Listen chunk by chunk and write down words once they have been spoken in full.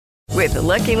With the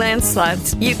Lucky Land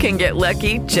Slots, you can get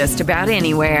lucky just about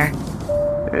anywhere.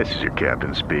 This is your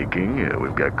captain speaking.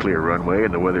 We've got clear runway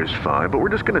and the weather's fine, but we're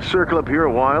just going to circle up here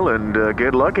a while and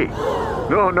get lucky.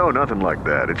 No, nothing like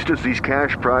that. It's just these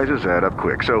cash prizes add up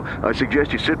quick. So I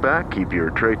suggest you sit back, keep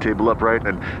your tray table upright,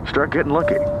 and start getting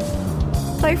lucky.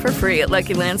 Play for free at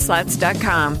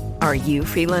LuckyLandSlots.com. Are you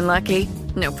feeling lucky?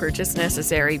 No purchase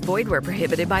necessary. Void where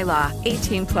prohibited by law.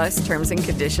 18 plus terms and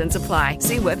conditions apply.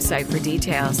 See website for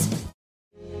details.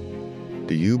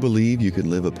 Do you believe you can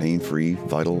live a pain-free,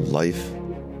 vital life?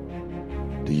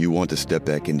 Do you want to step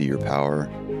back into your power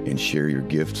and share your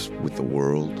gifts with the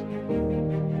world?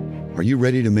 Are you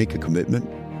ready to make a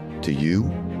commitment to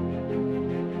you?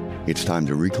 It's time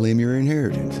to reclaim your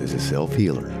inheritance as a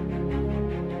self-healer.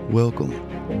 Welcome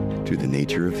to the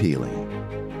Nature of Healing.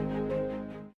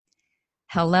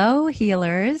 Hello,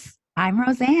 healers. I'm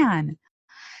Roseanne.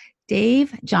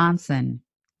 Dave Johnson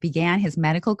began his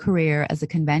medical career as a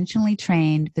conventionally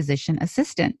trained physician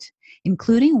assistant,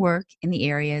 including work in the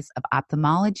areas of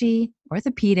ophthalmology,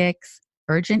 orthopedics,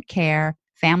 urgent care,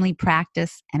 family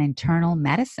practice, and internal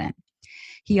medicine.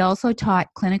 He also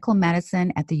taught clinical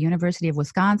medicine at the University of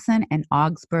Wisconsin and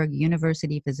Augsburg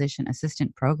University Physician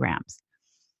Assistant programs.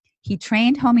 He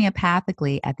trained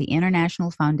homeopathically at the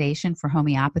International Foundation for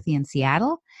Homeopathy in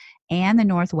Seattle and the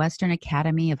Northwestern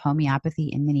Academy of Homeopathy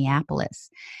in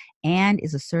Minneapolis, and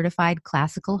is a certified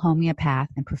classical homeopath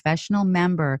and professional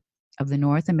member of the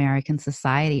North American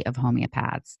Society of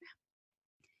Homeopaths.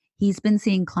 He's been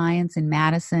seeing clients in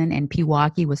Madison and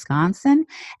Pewaukee, Wisconsin,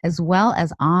 as well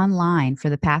as online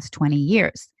for the past 20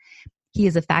 years. He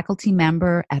is a faculty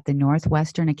member at the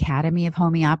Northwestern Academy of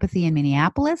Homeopathy in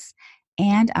Minneapolis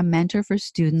and a mentor for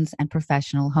students and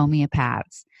professional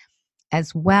homeopaths,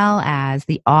 as well as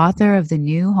the author of the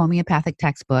new homeopathic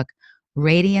textbook,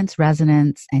 Radiance,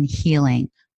 Resonance, and Healing,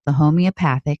 the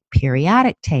Homeopathic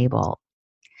Periodic Table.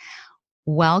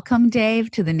 Welcome,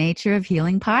 Dave, to the Nature of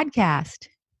Healing podcast.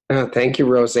 Thank you,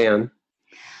 Roseanne.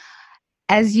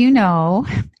 As you know,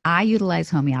 I utilize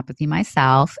homeopathy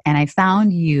myself, and I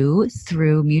found you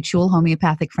through mutual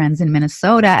homeopathic friends in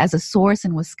Minnesota as a source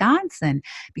in Wisconsin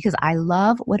because I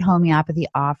love what homeopathy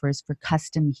offers for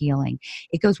custom healing.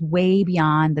 It goes way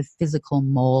beyond the physical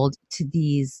mold to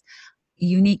these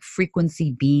unique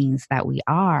frequency beings that we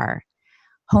are.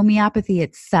 Homeopathy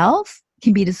itself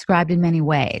can be described in many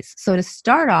ways. So to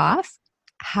start off,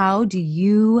 how do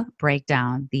you break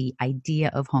down the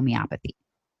idea of homeopathy?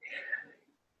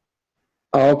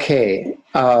 Okay.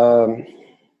 Well,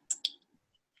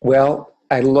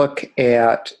 I look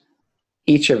at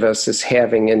each of us as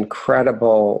having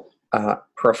incredible,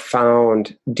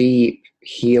 profound, deep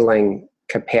healing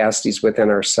capacities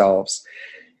within ourselves,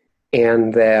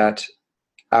 and that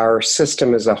our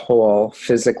system as a whole,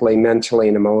 physically, mentally,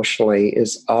 and emotionally,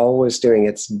 is always doing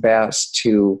its best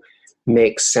to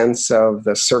make sense of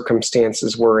the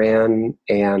circumstances we're in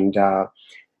and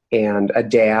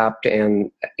adapt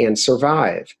and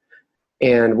survive.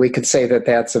 And we could say that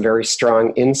that's a very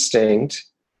strong instinct,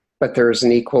 but there's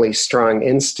an equally strong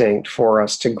instinct for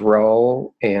us to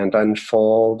grow and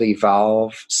unfold,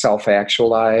 evolve,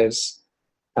 self-actualize,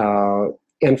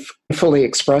 and fully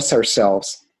express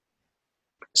ourselves.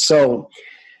 So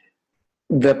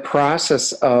the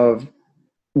process of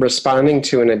responding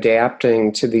to and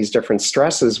adapting to these different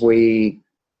stresses we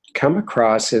come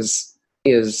across is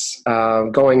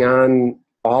going on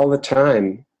all the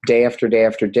time, day after day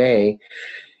after day.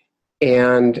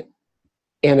 And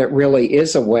it really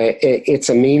is a way, it's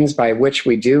a means by which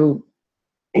we do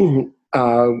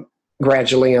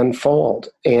gradually unfold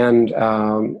and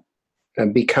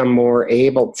become more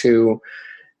able to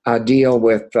deal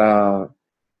with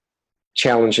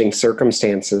challenging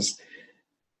circumstances.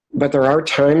 But there are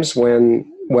times when,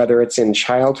 whether it's in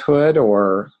childhood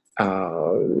or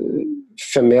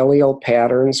familial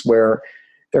patterns, where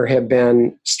there have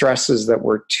been stresses that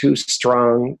were too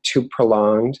strong, too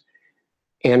prolonged,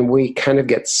 and we kind of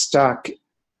get stuck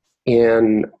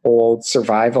in old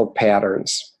survival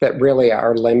patterns that really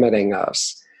are limiting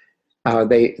us.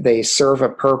 They serve a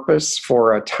purpose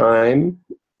for a time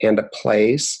and a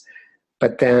place,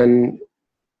 but then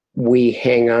we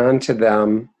hang on to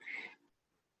them,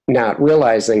 not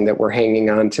realizing that we're hanging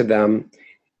on to them.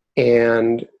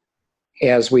 And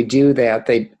as we do that,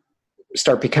 they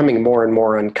start becoming more and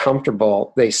more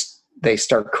uncomfortable. They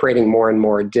start creating more and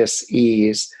more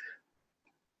dis-ease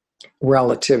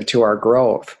relative to our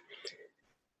growth.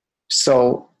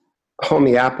 So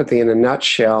homeopathy, in a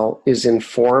nutshell, is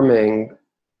informing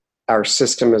our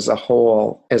system as a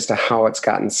whole as to how it's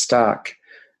gotten stuck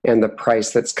and the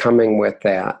price that's coming with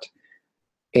that.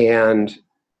 And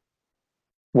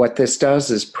what this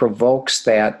does is provokes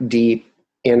that deep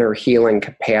inner healing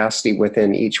capacity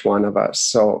within each one of us.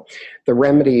 So the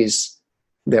remedies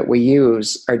that we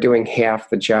use are doing half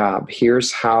the job.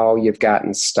 Here's how you've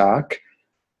gotten stuck,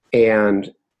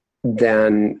 and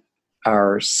then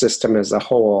our system as a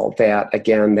whole, that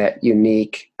again, that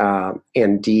unique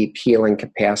and deep healing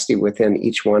capacity within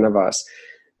each one of us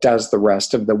does the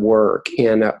rest of the work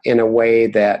in a way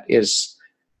that is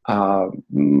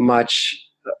much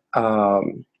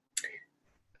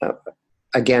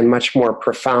more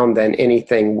profound than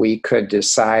anything we could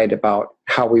decide about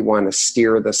how we want to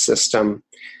steer the system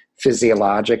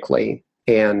physiologically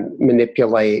and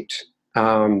manipulate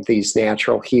these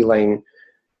natural healing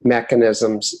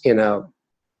mechanisms in a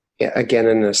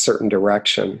certain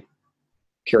direction,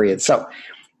 period.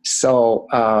 So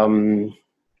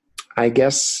I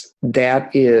guess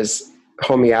that is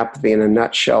homeopathy in a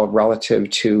nutshell relative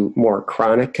to more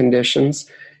chronic conditions.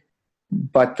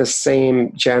 But the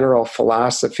same general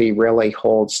philosophy really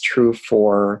holds true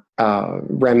for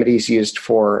remedies used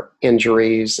for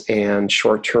injuries and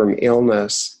short-term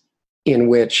illness, in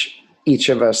which each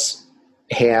of us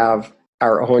have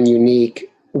our own unique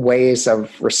ways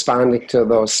of responding to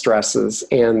those stresses,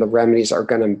 and the remedies are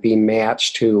going to be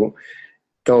matched to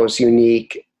those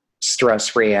unique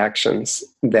stress reactions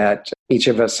that each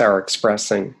of us are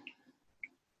expressing.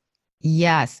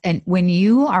 Yes. And when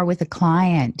you are with a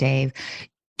client, Dave,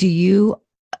 do you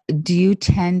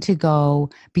tend to go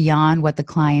beyond what the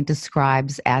client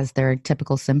describes as their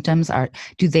typical symptoms? Or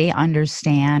do they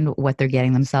understand what they're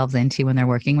getting themselves into when they're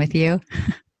working with you?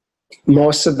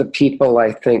 Most of the people,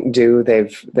 I think, do.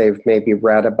 They've maybe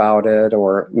read about it,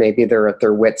 or maybe they're at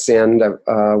their wits' end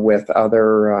with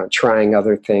trying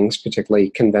other things,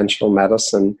 particularly conventional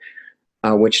medicine,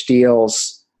 which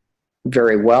deals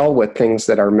very well with things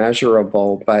that are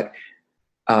measurable. But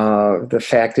the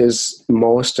fact is,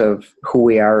 most of who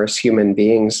we are as human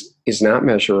beings is not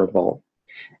measurable.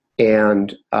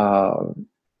 And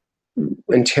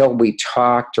until we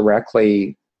talk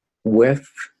directly with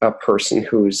a person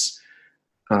who's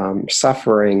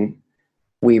suffering,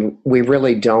 we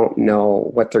really don't know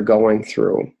what they're going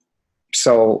through.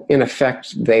 So in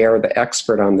effect, they are the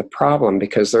expert on the problem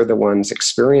because they're the ones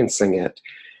experiencing it.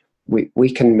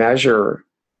 We can measure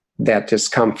that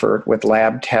discomfort with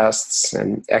lab tests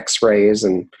and x-rays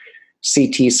and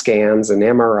CT scans and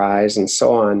MRIs and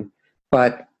so on.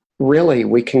 But really,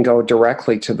 we can go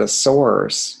directly to the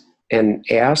source and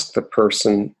ask the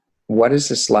person, what is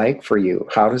this like for you?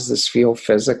 How does this feel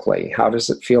physically? How does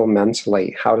it feel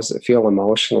mentally? How does it feel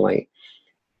emotionally?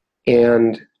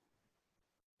 And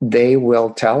they will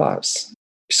tell us.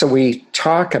 So we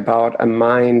talk about a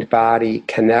mind-body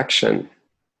connection,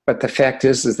 but the fact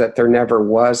is that there never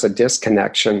was a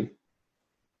disconnection.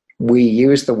 We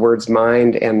use the words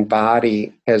mind and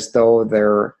body as though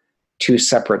they're two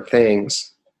separate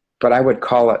things, but I would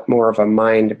call it more of a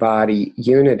mind-body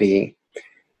unity,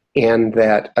 and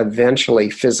that eventually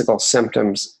physical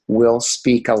symptoms will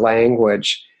speak a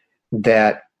language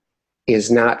that is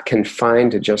not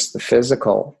confined to just the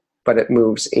physical, but it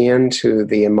moves into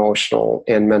the emotional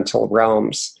and mental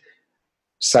realms,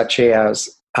 such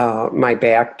as my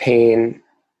back pain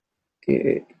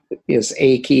is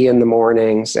achy in the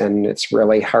mornings, and it's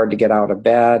really hard to get out of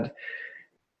bed,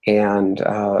 and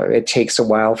it takes a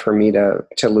while for me to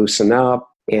loosen up,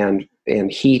 and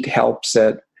heat helps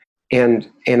it. And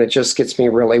it just gets me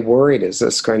really worried. Is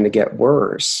this going to get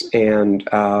worse? And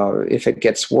if it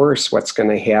gets worse, what's going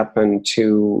to happen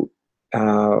to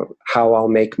how I'll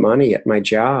make money at my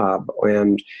job?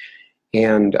 And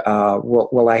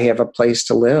will I have a place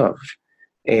to live?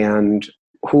 And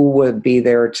who would be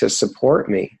there to support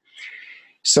me?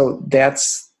 So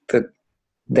that's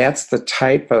the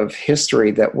type of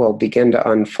history that will begin to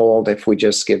unfold if we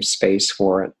just give space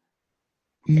for it.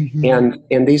 Mm-hmm.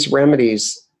 And these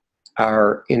remedies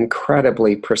are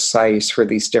incredibly precise for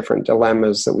these different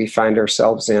dilemmas that we find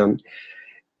ourselves in.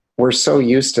 We're so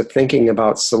used to thinking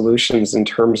about solutions in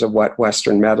terms of what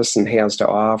Western medicine has to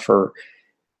offer,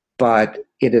 but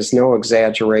it is no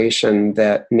exaggeration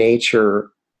that nature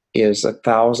is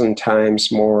 1,000 times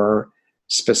more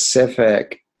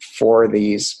specific for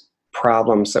these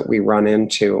problems that we run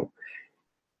into.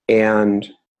 And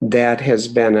that has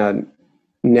been a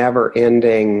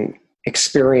never-ending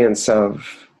experience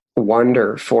of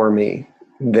wonder for me,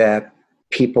 that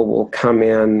people will come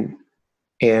in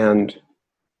and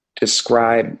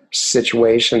describe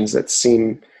situations that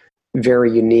seem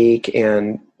very unique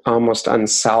and almost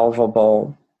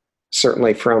unsolvable,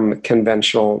 certainly from a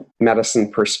conventional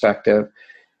medicine perspective.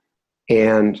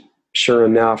 And sure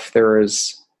enough, there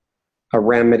is a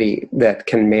remedy that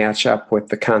can match up with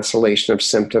the constellation of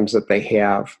symptoms that they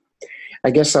have.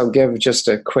 I guess I'll give just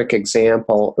a quick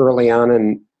example. Early on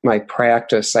in my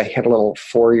practice, I had a little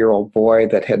 4-year-old boy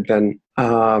that had been,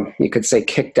 you could say,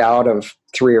 kicked out of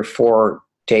 3 or 4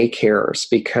 daycares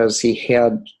because he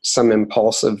had some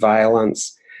impulsive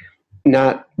violence,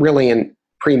 not really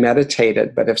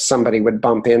premeditated, but if somebody would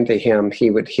bump into him, he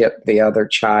would hit the other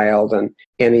child. And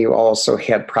he also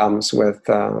had problems with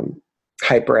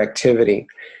hyperactivity.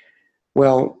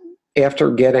 Well,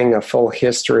 after getting a full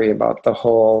history about the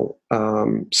whole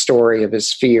story of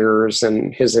his fears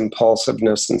and his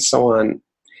impulsiveness and so on,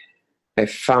 I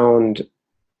found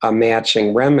a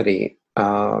matching remedy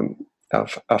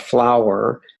of a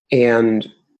flower.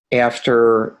 And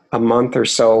after a month or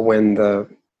so, when the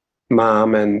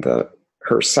mom and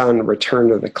her son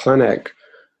returned to the clinic,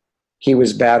 he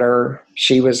was better.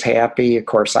 She was happy. Of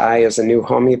course, I, as a new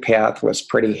homeopath, was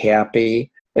pretty happy.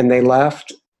 And they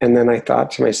left. And then I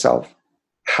thought to myself,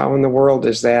 how in the world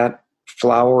is that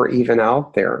flower even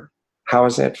out there? How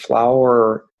is that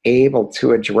flower able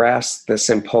to address this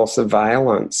impulsive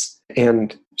violence?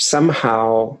 And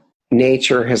somehow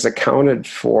nature has accounted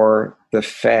for the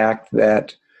fact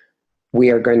that we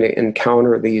are going to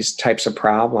encounter these types of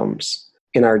problems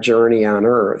in our journey on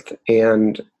Earth.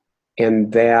 And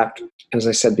that, as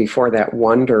I said before, that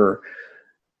wonder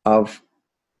of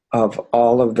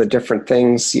all of the different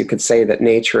things you could say that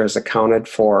nature has accounted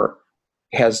for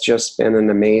has just been an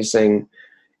amazing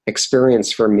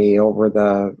experience for me over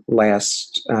the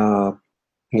last,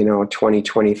 20,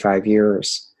 25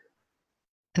 years.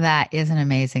 That is an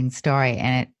amazing story.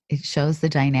 And it shows the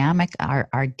dynamic,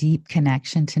 our deep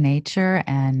connection to nature.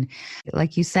 And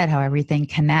like you said, how everything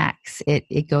connects.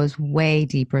 It goes way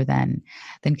deeper than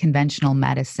conventional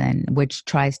medicine, which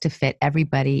tries to fit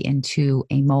everybody into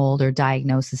a mold or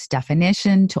diagnosis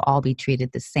definition to all be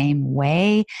treated the same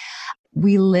way.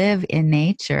 We live in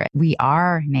nature. We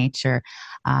are nature.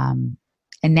 And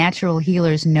natural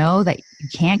healers know that you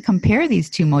can't compare these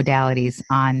two modalities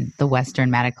on the Western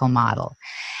medical model.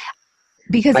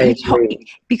 Because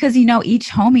each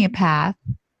homeopath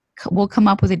will come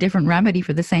up with a different remedy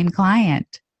for the same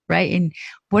client, right? And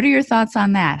what are your thoughts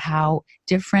on that? How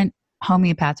different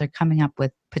homeopaths are coming up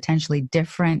with potentially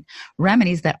different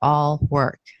remedies that all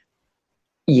work?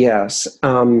 Yes.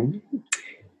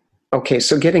 Okay,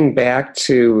 so getting back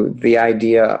to the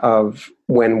idea of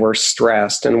when we're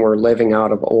stressed and we're living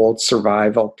out of old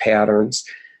survival patterns,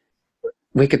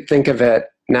 we could think of it,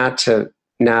 not to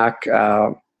knock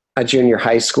a junior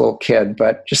high school kid,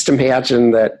 but just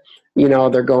imagine that,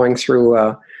 they're going through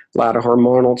a lot of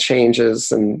hormonal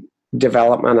changes and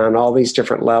development on all these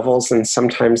different levels, and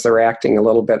sometimes they're acting a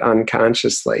little bit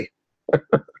unconsciously.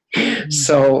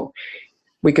 So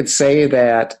we could say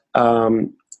that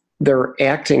they're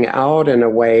acting out in a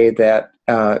way that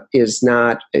is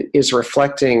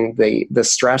reflecting the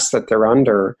stress that they're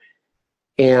under.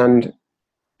 And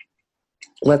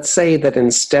let's say that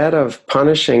instead of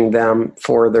punishing them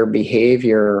for their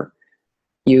behavior,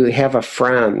 you have a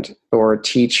friend or a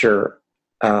teacher,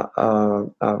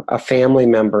 a family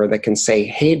member that can say,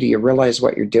 hey, do you realize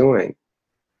what you're doing?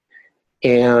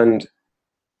 And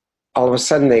all of a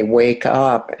sudden they wake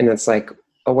up and it's like,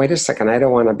 oh, wait a second, I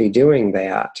don't want to be doing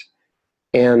that.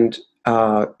 And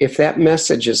if that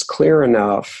message is clear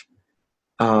enough,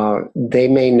 they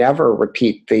may never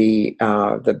repeat the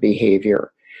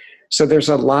behavior. So there's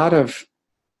a lot of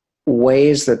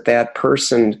ways that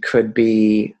person could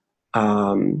be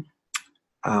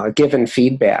given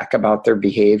feedback about their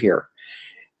behavior.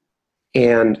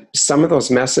 And some of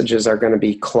those messages are going to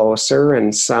be closer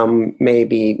and some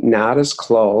maybe not as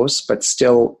close, but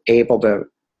still able to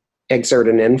exert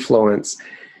an influence.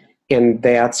 And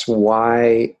that's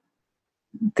why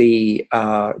the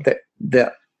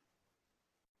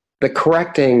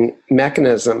correcting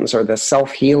mechanisms or the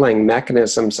self-healing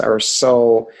mechanisms are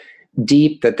so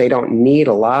deep that they don't need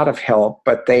a lot of help,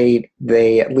 but they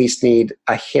at least need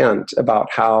a hint about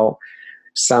how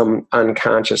some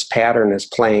unconscious pattern is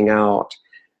playing out.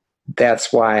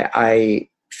 That's why I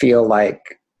feel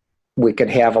like we could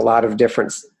have a lot of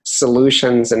different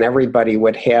solutions and everybody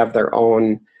would have their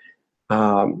own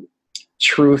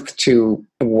truth to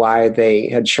why they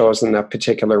had chosen a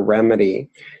particular remedy.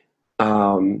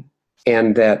 And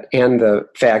the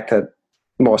fact that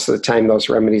most of the time those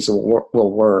remedies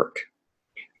will work.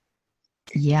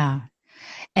 Yeah.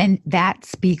 And that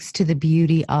speaks to the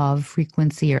beauty of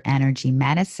frequency or energy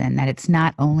medicine, that it's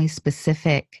not only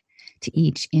specific to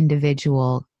each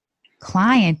individual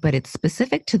client, but it's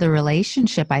specific to the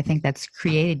relationship, I think, that's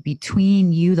created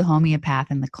between you, the homeopath,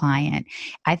 and the client.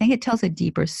 I think it tells a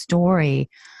deeper story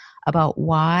about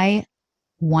why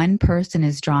one person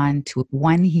is drawn to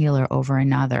one healer over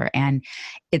another, and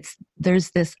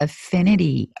there's this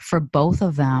affinity for both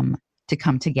of them to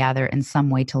come together in some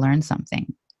way to learn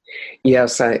something.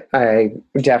 Yes, I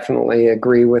definitely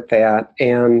agree with that.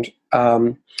 And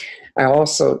I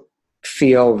also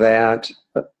feel that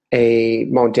a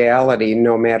modality,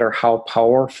 no matter how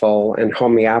powerful, and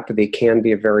homeopathy can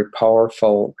be a very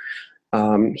powerful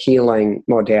healing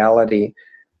modality,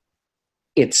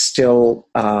 it still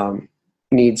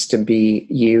needs to be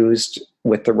used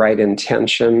with the right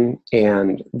intention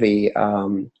and the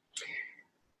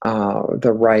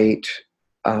right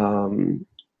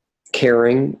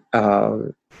caring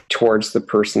towards the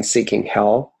person seeking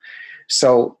help.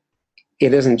 So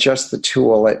it isn't just the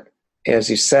tool. As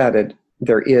you said,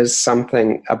 there is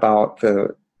something about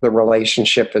the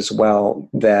relationship as well,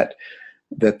 that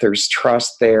there's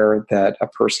trust there, that a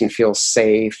person feels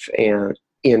safe and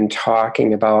in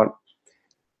talking about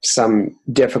some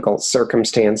difficult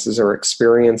circumstances or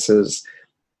experiences.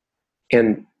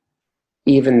 And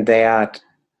even that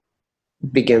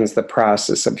begins the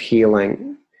process of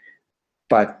healing.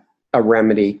 But a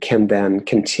remedy can then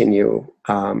continue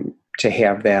to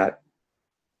have that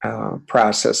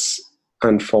process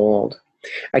unfold.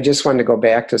 I just wanted to go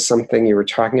back to something you were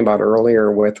talking about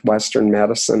earlier with Western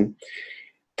medicine,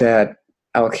 that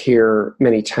I'll hear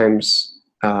many times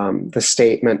the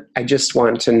statement, I just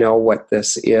want to know what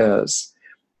this is.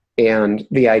 And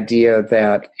the idea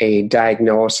that a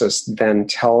diagnosis then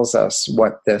tells us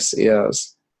what this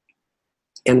is.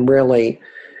 And really,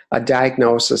 a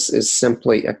diagnosis is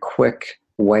simply a quick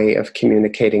way of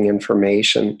communicating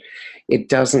information. It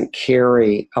doesn't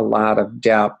carry a lot of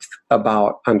depth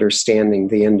about understanding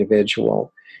the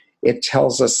individual. It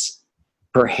tells us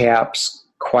perhaps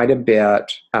quite a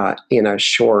bit in a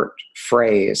short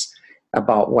phrase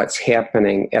about what's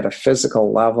happening at a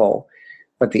physical level,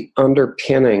 but the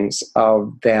underpinnings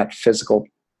of that physical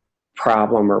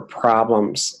problem or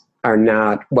problems are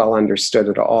not well understood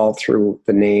at all through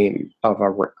the name of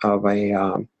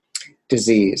a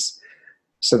disease.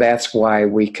 So that's why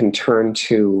we can turn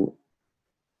to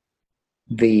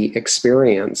the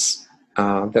experience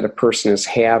that a person is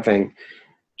having,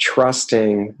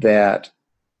 trusting that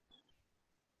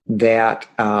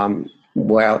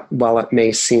while it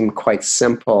may seem quite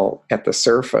simple at the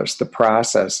surface, the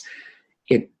process,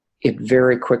 it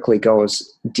very quickly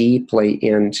goes deeply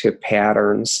into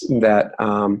patterns that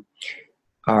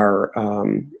are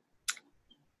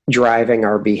driving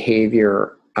our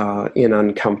behavior in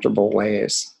uncomfortable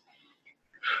ways.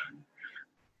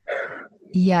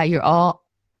 Yeah, you're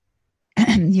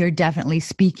definitely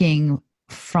speaking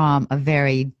from a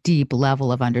very deep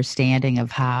level of understanding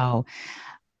of how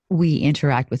we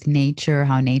interact with nature,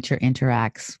 how nature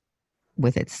interacts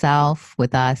with itself,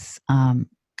 with us.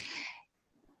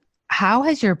 How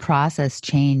has your process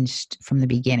changed from the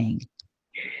beginning?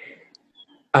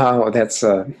 Oh, that's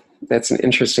an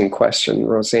interesting question,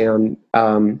 Roseanne.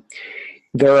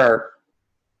 There are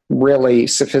really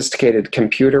sophisticated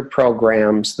computer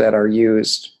programs that are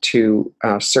used to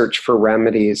search for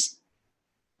remedies.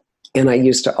 And I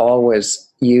used to always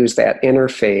use that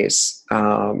interface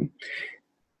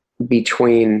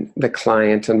between the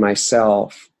client and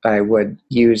myself. I would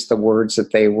use the words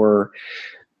that they were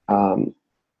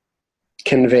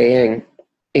conveying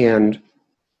and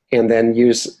then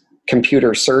use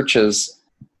computer searches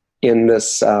in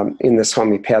this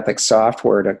homeopathic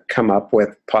software to come up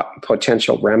with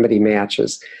potential remedy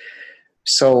matches.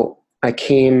 So I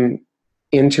came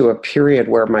into a period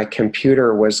where my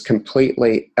computer was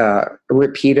completely,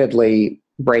 repeatedly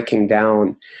breaking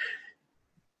down,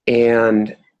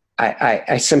 and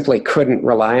I simply couldn't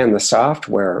rely on the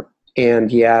software.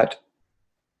 And yet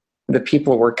the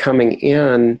people were coming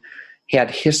in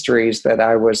had histories that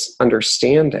I was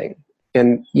understanding.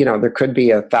 And, there could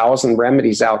be 1,000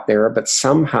 remedies out there, but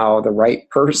somehow the right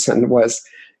person was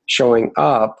showing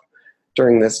up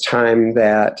during this time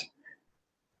that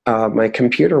my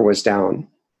computer was down.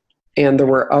 And there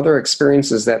were other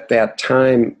experiences at that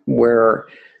time where,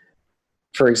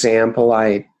 for example,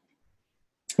 I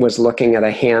was looking at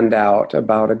a handout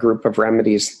about a group of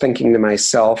remedies, thinking to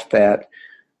myself that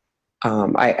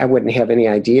I wouldn't have any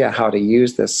idea how to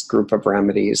use this group of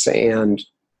remedies. And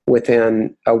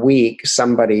within a week,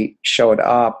 somebody showed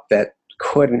up that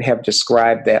couldn't have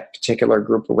described that particular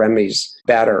group of remedies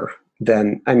better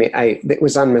than, it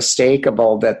was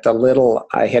unmistakable that the little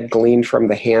I had gleaned from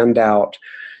the handout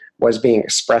was being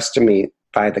expressed to me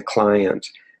by the client.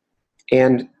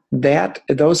 And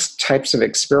those types of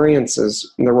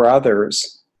experiences, and there were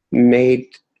others, made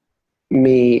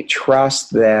me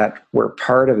trust that we're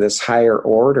part of this higher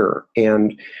order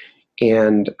and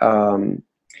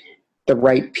the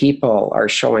right people are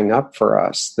showing up for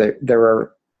us.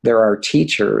 There are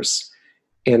teachers,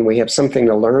 and we have something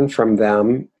to learn from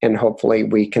them, and hopefully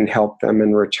we can help them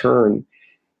in return.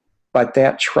 But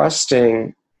that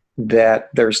trusting that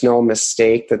there's no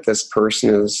mistake that this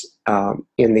person is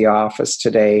in the office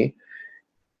today,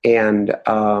 and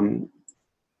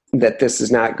that this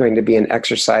is not going to be an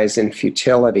exercise in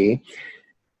futility,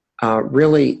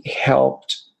 really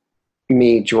helped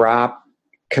me drop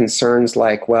concerns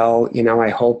like, well, I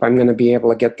hope I'm going to be able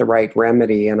to get the right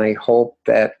remedy, and I hope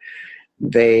that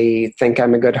they think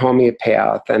I'm a good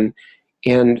homeopath,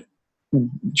 and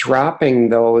dropping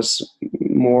those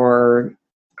more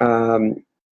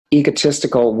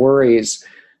egotistical worries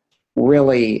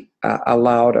really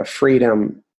allowed a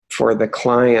freedom for the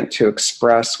client to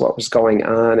express what was going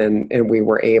on, and we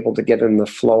were able to get in the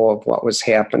flow of what was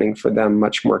happening for them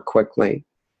much more quickly.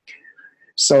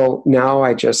 So now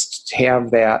I just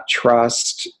have that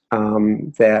trust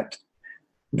that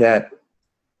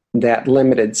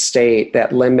limiting state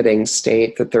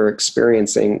that they're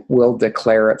experiencing will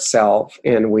declare itself,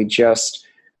 and we just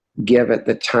give it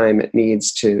the time it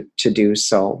needs to do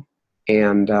so,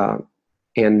 and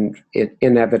it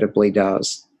inevitably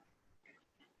does.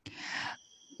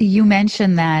 You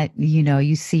mentioned that,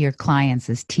 you see your clients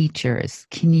as teachers.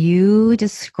 Can you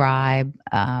describe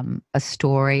a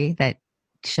story that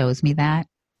shows me that?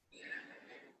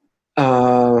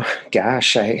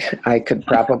 Gosh, I could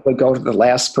probably go to the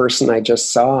last person I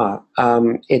just saw.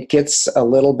 It gets a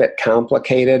little bit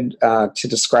complicated to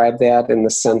describe that, in the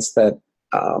sense that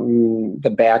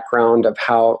the background of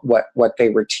what they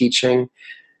were teaching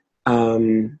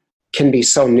can be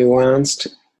so nuanced,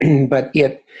 but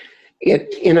it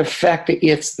in effect,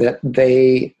 it's that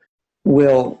they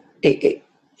will,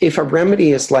 if a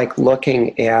remedy is like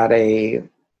looking at a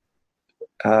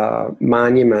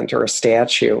monument or a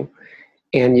statue,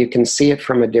 and you can see it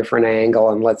from a different angle,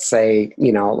 and let's say,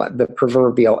 the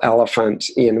proverbial elephant,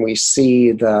 and we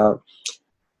see the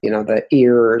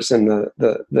ears and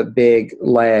the big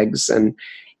legs, and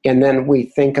then we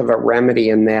think of a remedy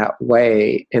in that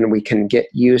way, and we can get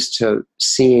used to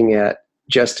seeing it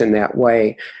just in that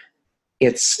way.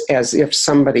 It's as if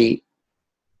somebody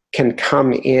can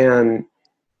come in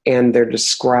and they're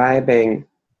describing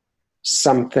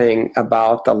something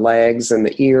about the legs and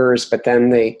the ears, but then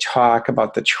they talk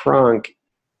about the trunk,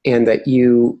 and that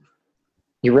you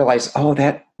realize, oh,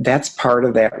 that's part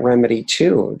of that remedy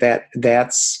too.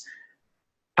 That's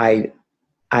I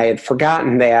had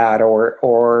forgotten that,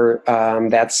 or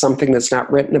that's something that's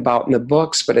not written about in the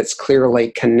books, but it's clearly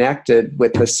connected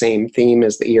with the same theme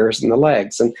as the ears and the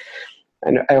legs.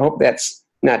 And I hope that's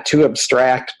not too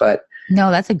abstract, but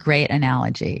no, that's a great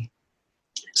analogy.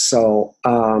 So,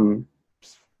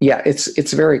 yeah,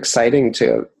 it's very exciting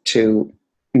to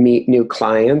meet new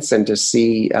clients and to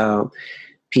see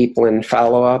people in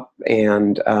follow-up,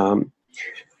 and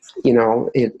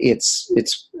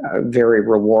it's very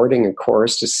rewarding, of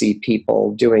course, to see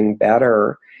people doing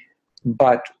better.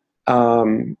 But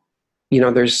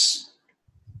there's,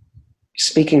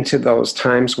 speaking to those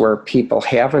times where people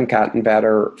haven't gotten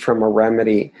better from a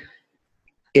remedy,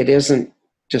 it isn't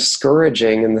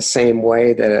discouraging in the same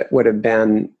way that it would have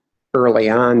been early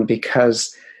on,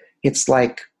 because it's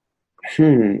like,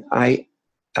 I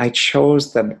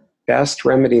chose the best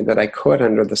remedy that I could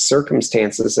under the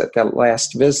circumstances at that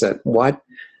last visit. What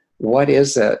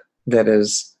is it that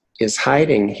is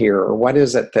hiding here, or what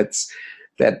is it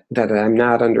that I'm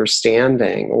not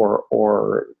understanding,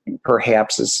 or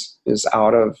perhaps is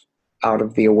out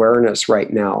of the awareness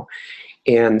right now?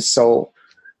 And so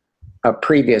a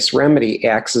previous remedy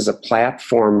acts as a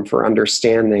platform for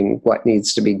understanding what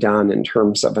needs to be done in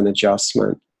terms of an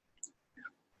adjustment.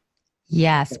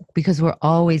 Yes, because we're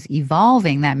always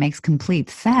evolving. That makes complete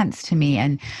sense to me.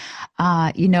 And,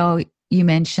 you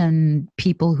mentioned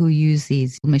people who use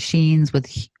these machines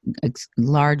with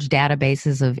large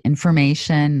databases of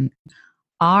information.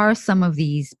 Are some of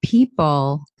these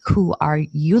people who are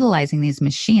utilizing these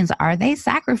machines, are they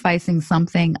sacrificing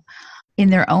something in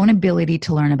their own ability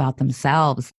to learn about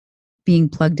themselves, being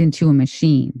plugged into a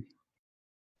machine?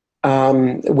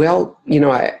 Well,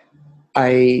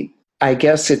 I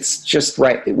guess it's just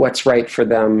right, what's right for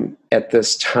them at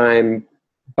this time.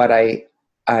 But I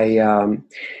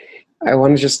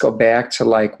want to just go back to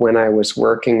like when I was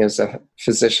working as a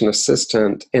physician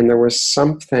assistant, and there was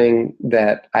something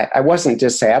that I wasn't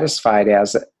dissatisfied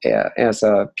as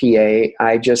a PA.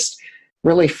 I just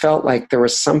really felt like there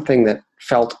was something that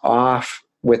felt off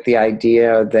with the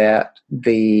idea that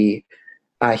the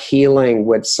healing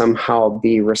would somehow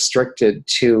be restricted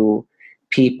to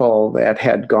people that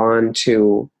had gone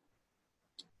to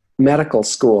medical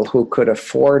school who could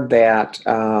afford that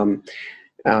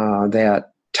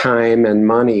that time and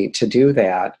money to do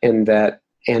that, and that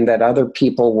other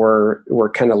people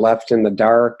were kind of left in the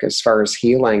dark as far as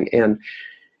healing. And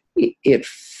it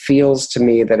feels to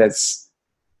me that it's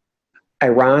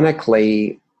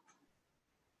ironically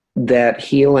that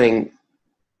healing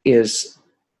is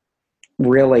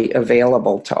really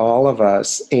available to all of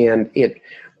us, and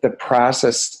the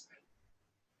process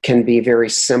can be very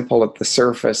simple at the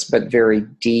surface, but very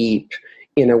deep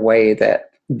in a way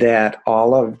that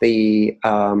all of the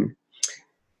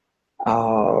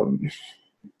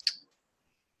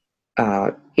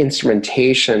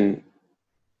instrumentation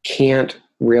can't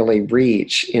really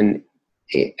reach.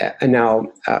 Now,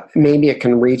 maybe it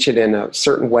can reach it in a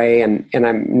certain way, and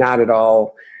I'm not at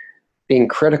all being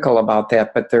critical about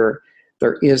that, but there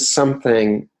is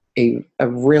something, a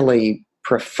really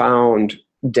profound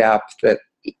depth that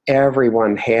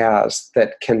everyone has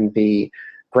that can be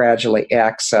gradually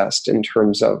accessed in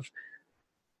terms of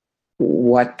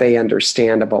what they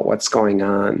understand about what's going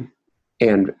on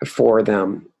and for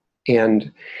them.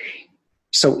 And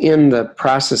so in the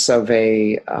process of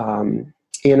a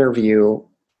interview,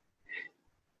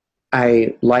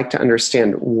 I like to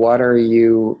understand, what are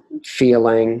you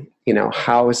feeling?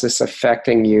 How is this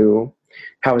affecting you?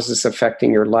 How is this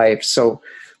affecting your life? So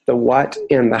the what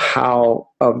and the how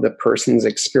of the person's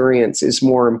experience is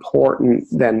more important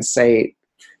than, say,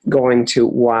 going to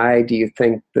why do you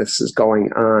think this is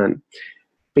going on?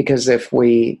 Because if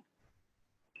we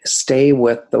stay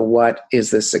with the what is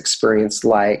this experience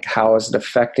like, how is it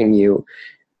affecting you,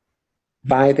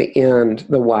 by the end,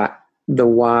 the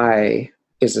why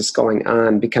is this going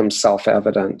on becomes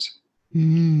self-evident.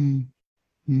 Mm-hmm.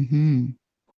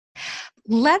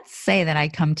 Let's say that I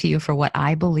come to you for what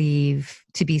I believe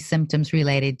to be symptoms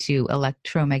related to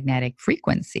electromagnetic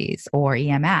frequencies or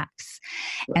EMFs.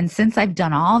 And since I've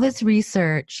done all this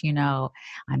research, on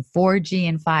 4G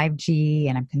and 5G,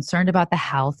 and I'm concerned about the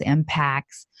health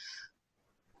impacts,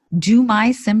 do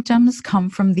my symptoms come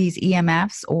from these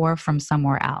EMFs or from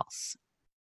somewhere else?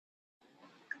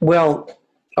 Well,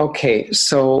 okay,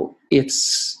 so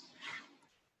it's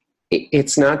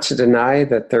not to deny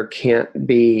that there can't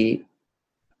be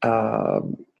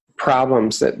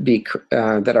problems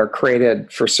that are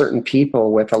created for certain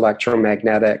people with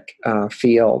electromagnetic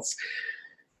fields.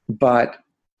 But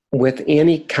with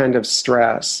any kind of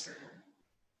stress,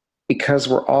 because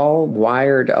we're all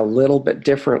wired a little bit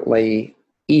differently,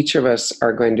 each of us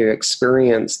are going to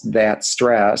experience that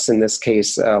stress, in this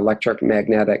case,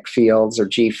 electromagnetic fields or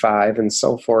G5 and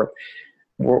so forth.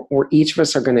 Each of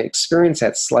us are going to experience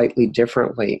that slightly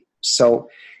differently. So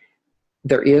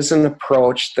there is an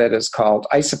approach that is called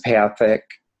isopathic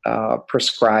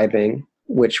prescribing,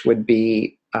 which would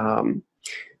be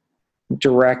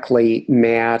directly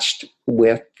matched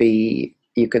with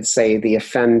you could say, the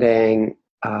offending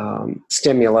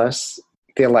stimulus,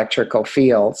 the electrical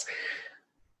fields.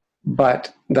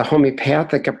 But the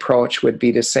homeopathic approach would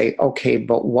be to say, okay,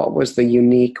 but what was the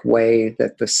unique way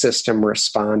that the system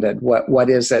responded?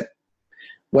 What is it?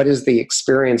 What is the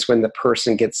experience when the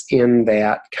person gets in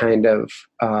that kind of,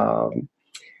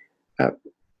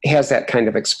 has that kind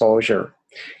of exposure?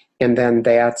 And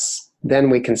then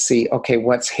we can see, okay,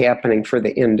 what's happening for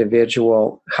the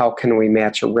individual? How can we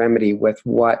match a remedy with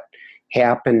what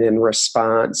happened in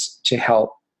response to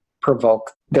help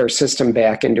provoke their system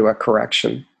back into a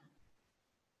correction?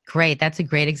 Great. That's a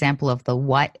great example of the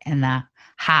what and the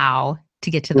how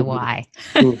to get to the why.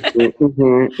 That's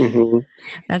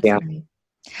great.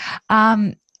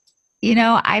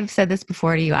 I've said this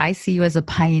before to you. I see you as a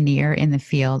pioneer in the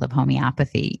field of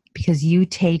homeopathy because you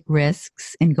take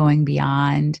risks in going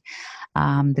beyond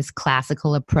this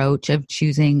classical approach of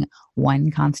choosing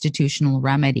one constitutional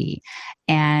remedy.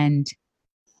 And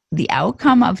the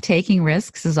outcome of taking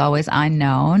risks is always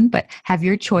unknown, but have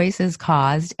your choices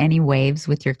caused any waves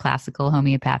with your classical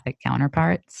homeopathic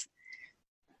counterparts?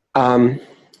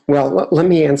 Well, let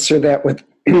me answer that with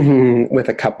with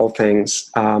a couple things.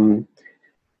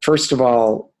 First of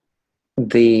all,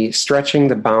 the stretching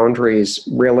the boundaries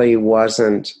really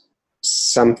wasn't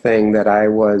something that I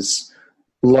was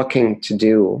looking to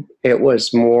do. It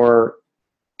was more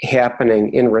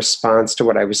happening in response to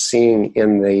what I was seeing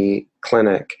in the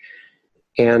clinic,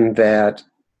 and that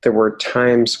there were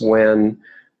times when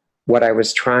what I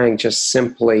was trying just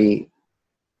simply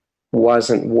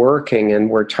wasn't working. And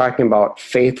we're talking about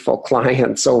faithful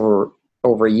clients over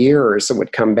years that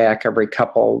would come back every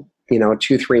couple,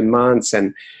 2-3 months,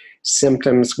 and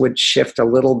symptoms would shift a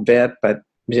little bit, but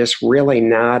just really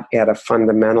not at a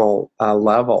fundamental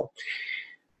level.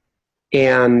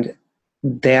 And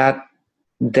that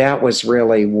that was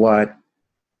really what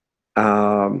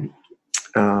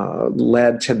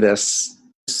led to this,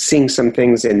 seeing some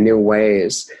things in new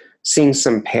ways, seeing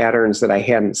some patterns that I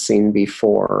hadn't seen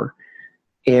before.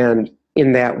 And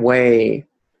in that way,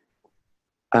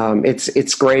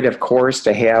 it's great, of course,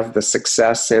 to have the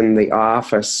success in the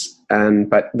office,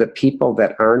 but the people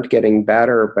that aren't getting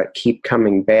better but keep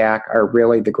coming back are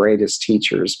really the greatest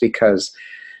teachers, because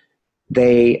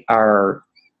they are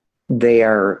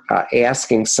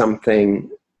asking something,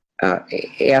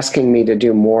 asking me to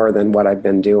do more than what I've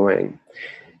been doing.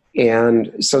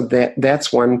 And so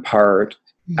that's one part.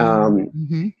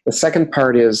 The second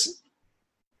part is,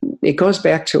 it goes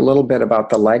back to a little bit about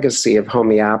the legacy of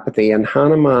homeopathy. And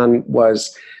Hahnemann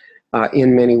was,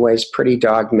 in many ways, pretty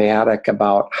dogmatic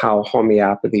about how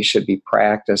homeopathy should be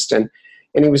practiced. And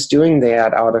he was doing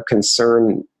that out of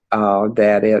concern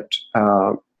that it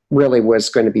really was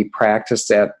going to be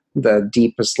practiced at the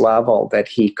deepest level that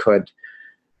he could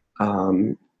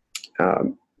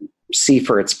see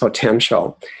for its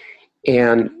potential.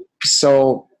 And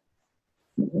so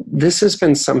this has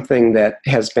been something that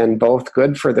has been both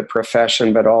good for the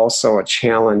profession, but also a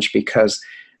challenge, because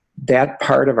that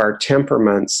part of our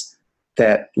temperaments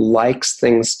that likes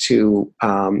things to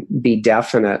be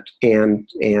definite and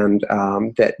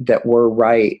that we're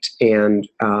right, and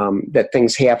that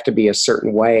things have to be a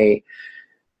certain way,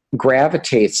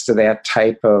 gravitates to that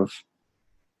type of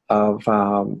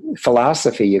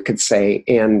philosophy, you could say,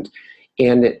 and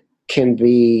it can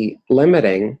be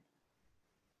limiting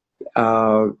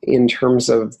in terms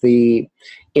of the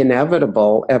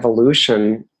inevitable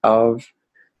evolution of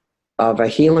a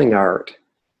healing art.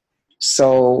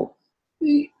 So,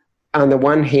 on the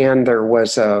one hand, there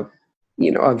was a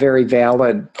very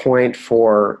valid point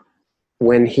for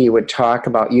when he would talk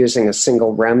about using a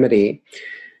single remedy,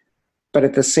 but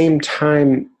at the same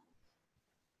time,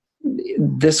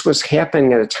 this was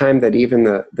happening at a time that even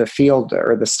the field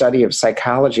or the study of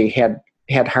psychology had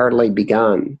hardly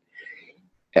begun.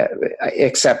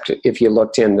 Except if you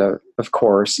looked into, of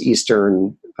course,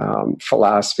 Eastern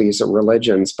philosophies or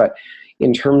religions. But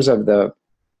in terms of the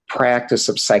practice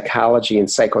of psychology and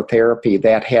psychotherapy,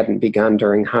 that hadn't begun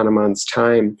during Hahnemann's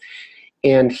time.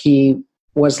 And he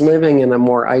was living in a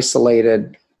more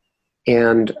isolated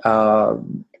and,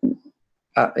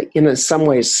 in some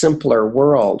ways, simpler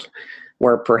world,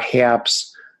 where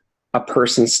perhaps a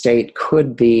person's state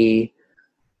could be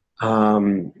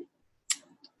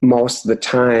most of the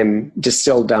time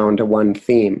distilled down to one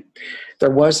theme. There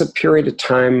was a short period of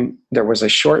time,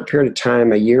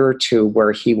 a year or two,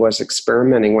 where he was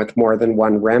experimenting with more than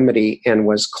one remedy and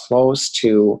was close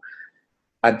to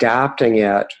adopting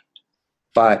it.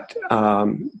 But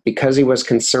because he was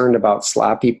concerned about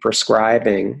sloppy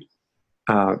prescribing,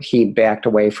 he backed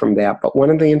away from that. But one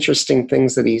of the interesting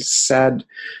things that he said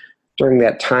during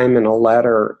that time in a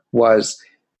letter was,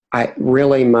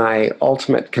 my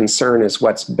ultimate concern is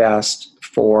what's best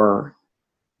for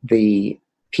the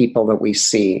people that we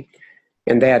see.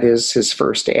 And that is his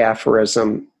first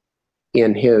aphorism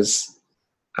in his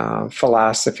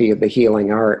philosophy of the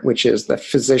healing art, which is the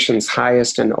physician's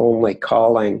highest and only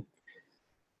calling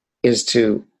is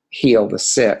to heal the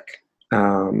sick.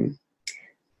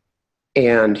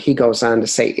 And he goes on to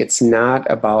say, it's not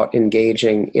about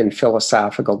engaging in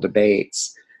philosophical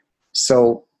debates.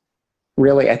 So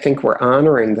really, I think we're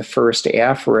honoring the first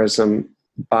aphorism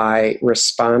by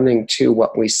responding to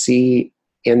what we see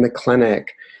in the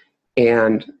clinic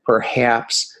and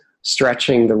perhaps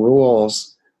stretching the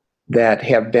rules that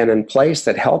have been in place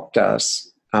that helped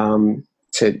us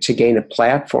to gain a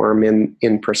platform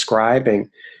in prescribing.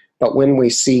 But when we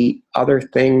see other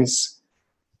things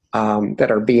that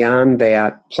are beyond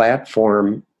that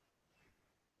platform,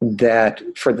 that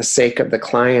for the sake of the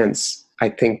clients, I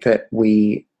think that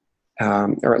we,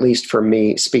 or at least for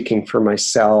me, speaking for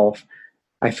myself,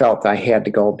 I felt I had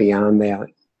to go beyond that.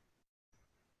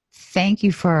 Thank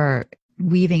you for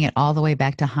weaving it all the way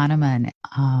back to Hahnemann.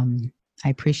 I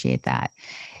appreciate that.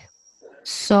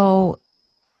 So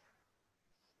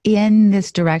in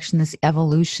this direction, this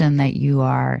evolution that you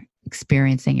are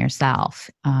experiencing yourself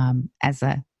as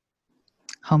a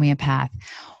homeopath,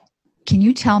 can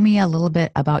you tell me a little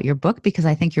bit about your book? Because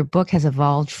I think your book has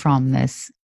evolved from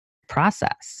this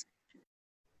process.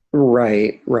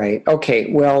 Right.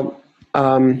 Okay, well,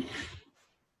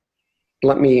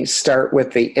 let me start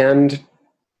with the end,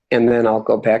 and then I'll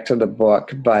go back to the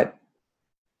book. But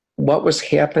what was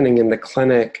happening in the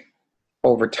clinic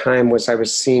over time was I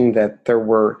was seeing that there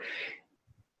were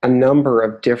a number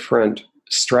of different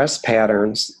stress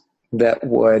patterns that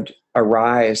would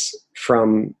arise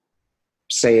from,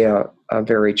 say, a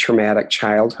very traumatic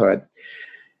childhood.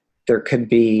 There could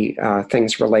be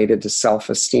things related to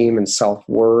self-esteem and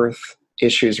self-worth,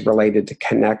 issues related to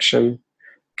connection,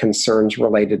 concerns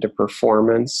related to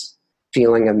performance,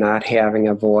 feeling of not having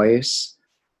a voice,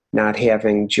 not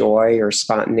having joy or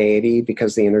spontaneity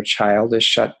because the inner child is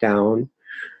shut down,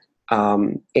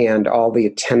 and all the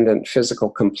attendant physical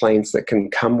complaints that can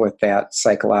come with that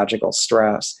psychological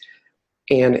stress.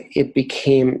 And it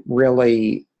became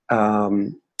really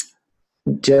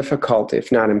difficult,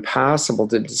 if not impossible,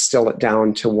 to distill it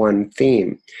down to one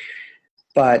theme.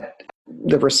 But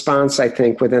the response, I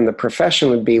think, within the profession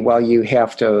would be, well, you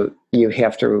have to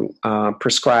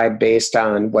prescribe based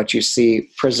on what you see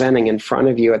presenting in front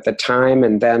of you at the time,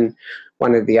 and then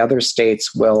one of the other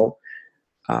states will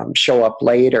show up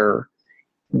later.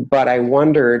 But I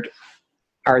wondered,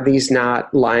 are these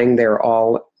not lying there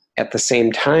all at the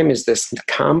same time? Is this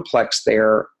complex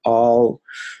there all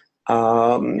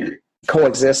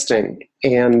coexisting,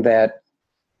 and that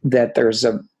there's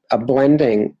a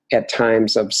blending at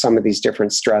times of some of these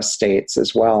different stress states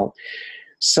as well?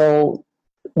 So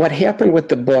what happened with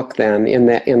the book then,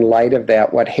 in light of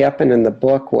that, what happened in the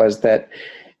book was that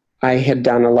I had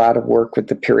done a lot of work with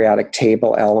the periodic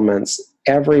table elements,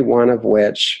 every one of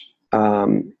which,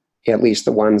 at least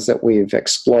the ones that we've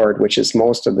explored, which is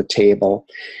most of the table,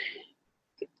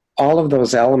 all of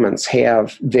those elements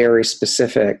have very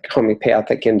specific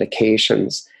homeopathic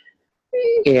indications.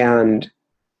 And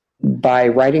by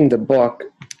writing the book,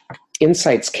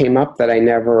 insights came up that I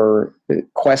never,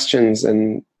 questions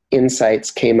and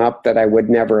insights came up that I would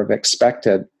never have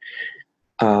expected,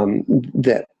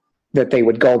 that they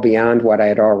would go beyond what I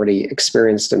had already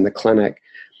experienced in the clinic.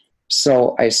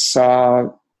 So I saw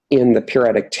in the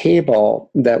periodic table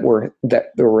that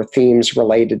there were themes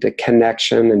related to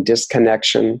connection and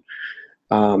disconnection,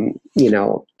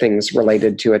 things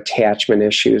related to attachment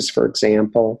issues, for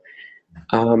example,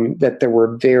 that there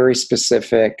were very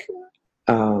specific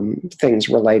things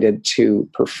related to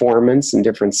performance in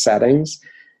different settings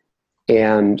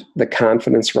and the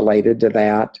confidence related to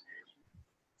that,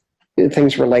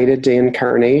 things related to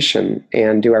incarnation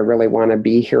and do I really want to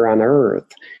be here on earth,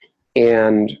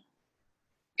 and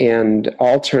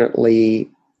alternately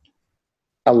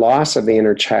a loss of the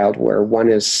inner child where one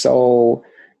is so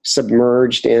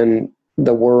submerged in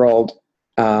the world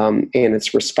and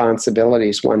its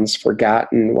responsibilities, one's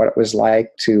forgotten what it was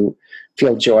like to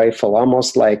feel joyful,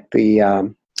 almost like the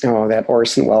that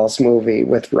Orson Welles movie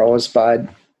with Rosebud.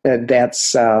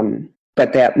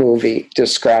 But that movie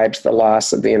describes the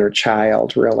loss of the inner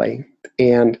child, really.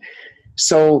 And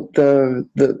so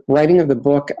the writing of the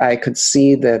book, I could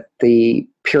see that the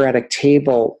periodic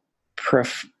table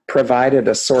provided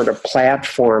a sort of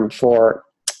platform for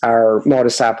our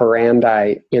modus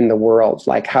operandi in the world.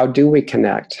 Like, how do we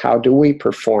connect? How do we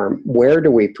perform? Where do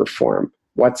we perform?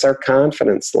 What's our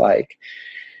confidence like?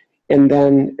 And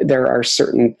then there are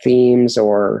certain themes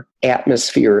or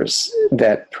atmospheres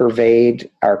that pervade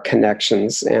our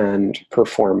connections and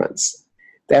performance.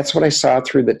 That's what I saw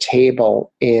through the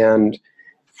table. And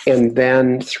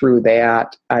then through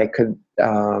that, I could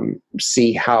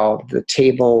see how the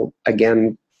table,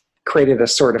 again, created a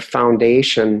sort of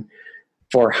foundation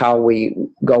for how we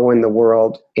go in the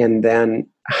world, and then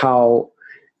how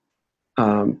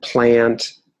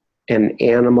plant and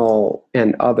animal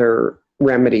and other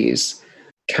remedies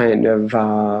kind of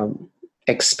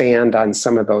expand on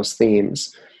some of those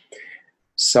themes.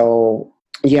 So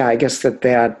yeah, I guess that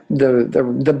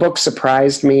the book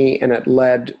surprised me, and it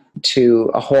led to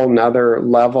a whole nother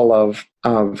level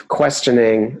of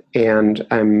questioning, and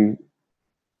I'm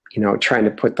trying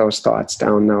to put those thoughts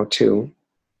down now too.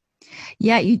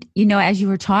 Yeah, as you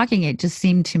were talking, it just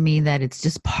seemed to me that it's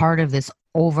just part of this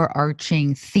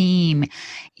overarching theme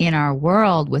in our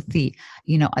world with the,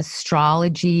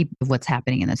 astrology of what's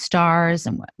happening in the stars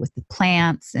and with the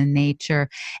plants and nature.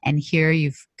 And here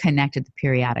you've connected the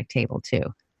periodic table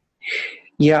too.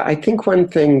 Yeah, I think one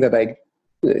thing that I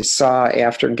saw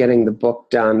after getting the book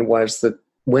done was that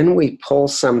when we pull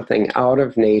something out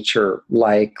of nature,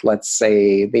 like let's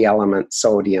say the element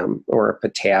sodium or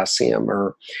potassium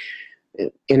or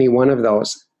any one of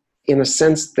those, in a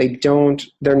sense,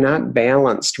 they're not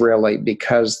balanced really,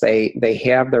 because they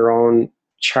have their own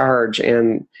charge,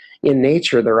 and in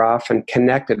nature, they're often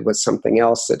connected with something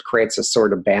else that creates a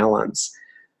sort of balance.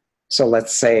 So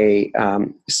let's say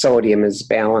sodium is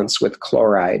balanced with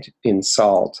chloride in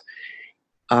salt.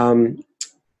 There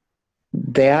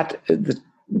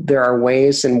are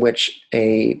ways in which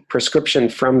a prescription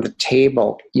from the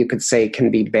table, you could say,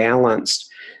 can be balanced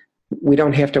we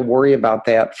don't have to worry about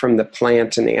that from the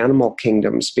plant and animal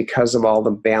kingdoms because of all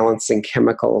the balancing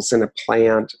chemicals in a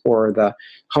plant or the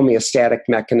homeostatic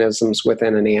mechanisms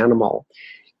within an animal.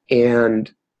 And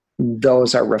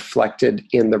those are reflected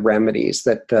in the remedies,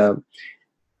 that the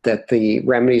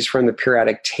remedies from the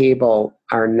periodic table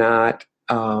are not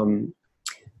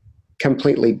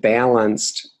completely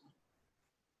balanced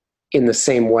in the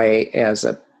same way as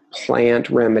a plant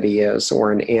remedy is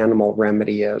or an animal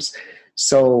remedy is.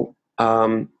 So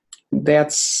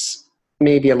that's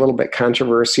maybe a little bit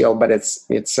controversial, but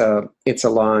it's a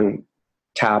long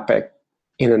topic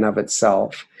in and of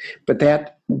itself. But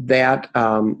that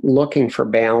looking for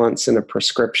balance in a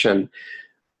prescription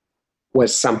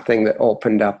was something that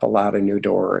opened up a lot of new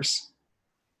doors.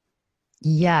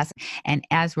 Yes. And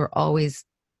as we're always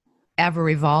ever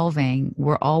evolving,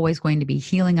 we're always going to be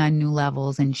healing on new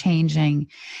levels and changing.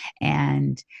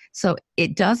 And so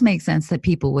it does make sense that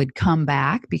people would come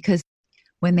back, because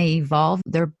when they evolve,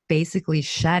 they're basically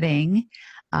shedding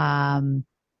a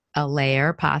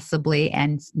layer possibly,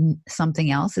 and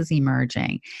something else is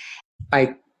emerging.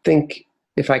 I think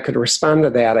if I could respond to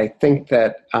that, I think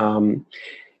that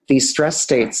these stress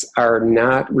states are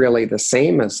not really the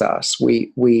same as us.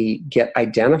 We get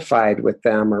identified with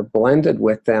them or blended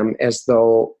with them as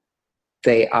though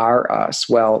they are us.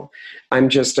 Well, I'm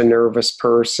just a nervous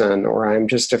person, or I'm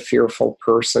just a fearful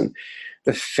person.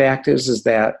 The fact is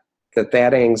that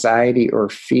anxiety or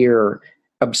fear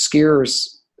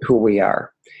obscures who we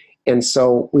are. And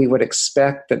so we would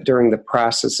expect that during the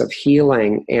process of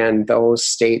healing, and those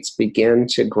states begin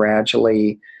to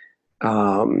gradually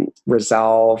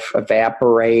resolve,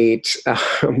 evaporate,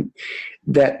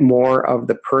 that more of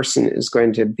the person is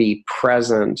going to be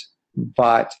present.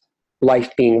 But life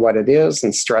being what it is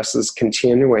and stress is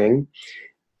continuing,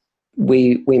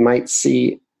 we might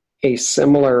see a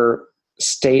similar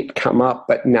state come up,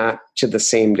 but not to the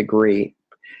same degree.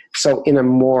 So in a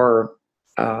more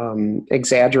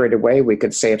exaggerated way, we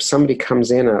could say if somebody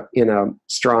comes in a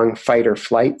strong fight or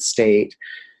flight state,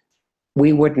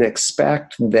 we wouldn't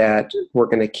expect that we're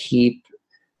going to keep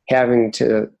having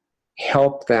to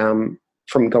help them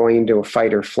from going into a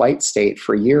fight or flight state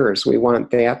for years. We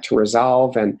want that to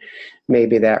resolve, and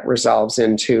maybe that resolves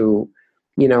into,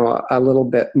 a little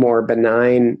bit more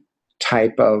benign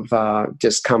type of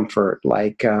discomfort,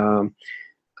 like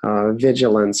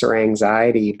vigilance or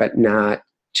anxiety, but not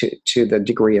to the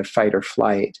degree of fight or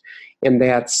flight. And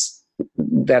that's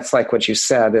like what you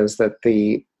said, is that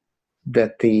the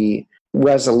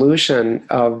resolution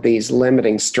of these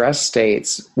limiting stress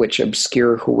states, which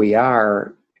obscure who we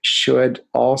are, should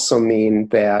also mean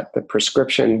that the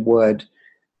prescription would,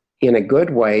 in a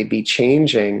good way, be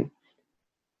changing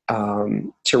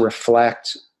to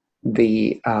reflect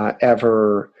the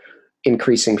ever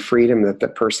increasing freedom that the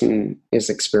person is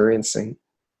experiencing.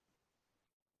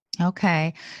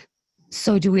 Okay.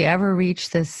 So do we ever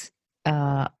reach this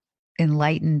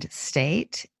enlightened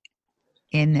state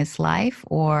in this life,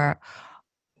 or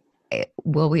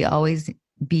will we always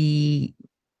be,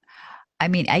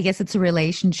 I guess it's a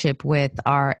relationship with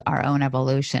our own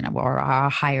evolution, or our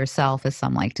higher self, as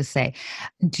some like to say.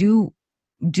 Do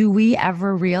we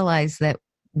ever realize that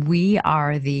we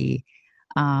are the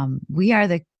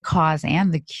cause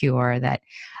and the cure?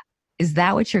 Is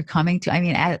that what you're coming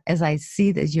to? As I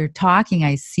see, as you're talking,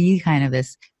 I see kind of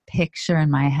this picture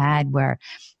in my head where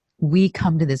we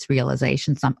come to this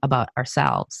realization about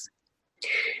ourselves.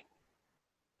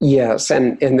 Yes,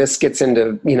 and this gets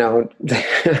into,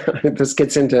 this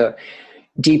gets into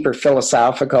deeper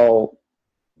philosophical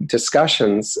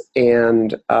discussions,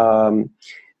 and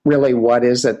really, what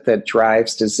is it that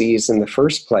drives disease in the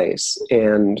first place?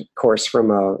 And of course,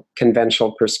 from a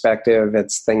conventional perspective,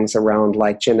 it's things around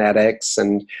like genetics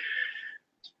and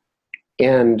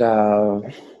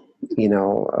the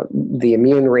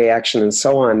immune reaction and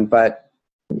so on. But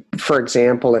for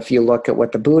example, if you look at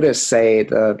what the Buddhists say,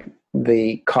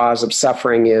 the cause of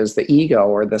suffering is the ego,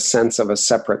 or the sense of a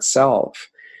separate self.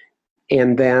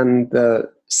 And then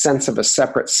the sense of a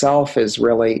separate self is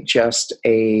really just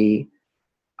a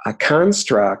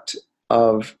construct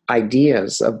of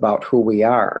ideas about who we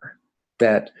are,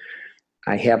 that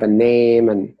I have a name,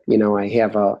 and I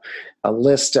have a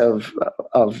list of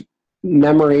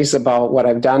memories about what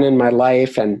I've done in my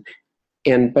life,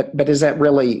 but is that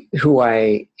really who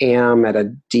I am at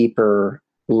a deeper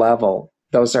level?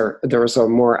 Those are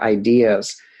more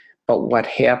ideas, but what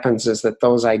happens is that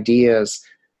those ideas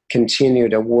continue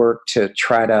to work to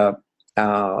try to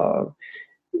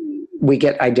we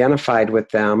get identified with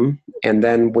them, and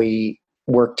then we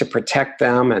work to protect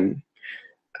them,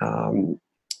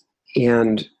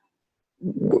 and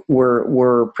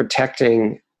we're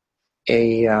protecting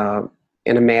an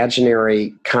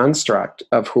imaginary construct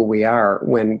of who we are,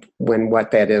 when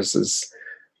what that is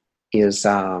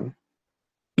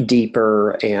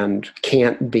deeper and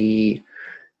can't be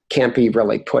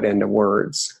really put into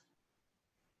words.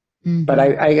 Mm-hmm. But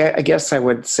I guess I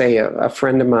would say a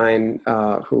friend of mine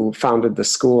who founded the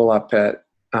school up at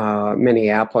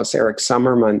Minneapolis, Eric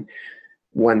Summerman,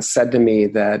 once said to me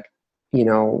that,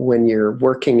 when you're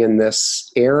working in this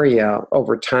area,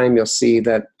 over time you'll see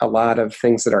that a lot of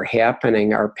things that are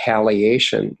happening are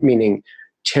palliation, meaning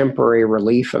temporary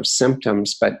relief of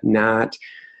symptoms, but not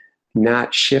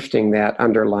shifting that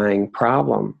underlying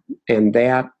problem. And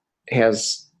that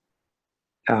has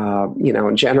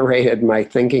generated my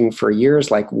thinking for years,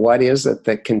 like, what is it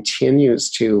that continues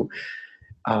to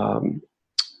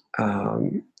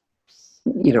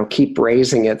keep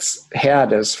raising its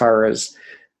head as far as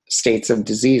states of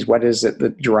disease? What is it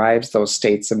that drives those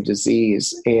states of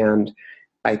disease? And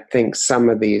I think some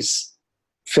of these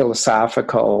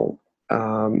philosophical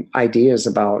ideas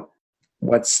about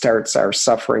what starts our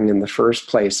suffering in the first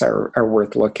place are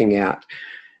worth looking at.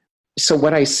 So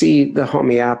what I see the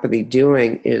homeopathy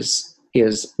doing is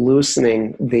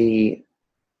loosening the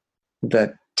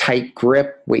tight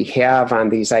grip we have on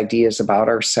these ideas about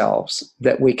ourselves,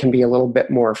 that we can be a little bit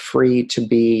more free to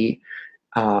be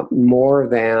more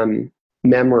than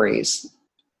memories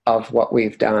of what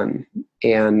we've done,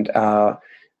 and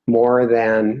more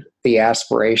than the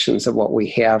aspirations of what we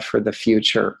have for the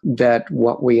future, that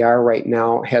what we are right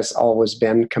now has always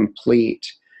been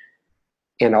complete.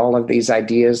 And all of these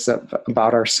ideas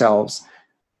about ourselves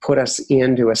put us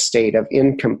into a state of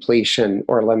incompletion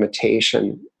or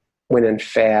limitation, when in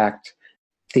fact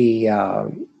the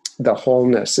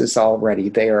wholeness is already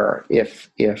there if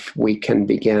we can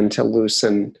begin to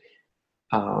loosen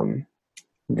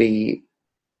the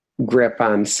grip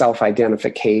on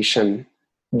self-identification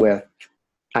with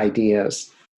ideas.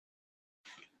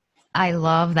 I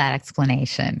love that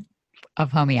explanation of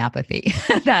homeopathy.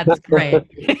 That's great.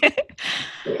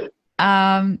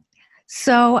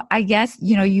 So I guess,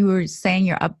 you were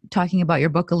saying talking about your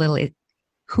book a little.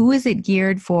 Who is it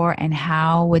geared for, and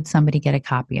how would somebody get a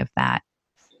copy of that?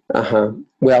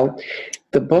 Well,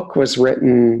 the book was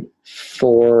written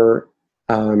for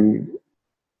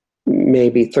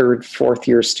maybe third, fourth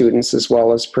year students as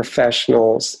well as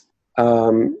professionals,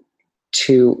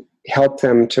 to help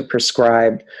them to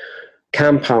prescribe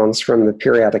compounds from the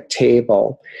periodic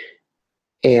table.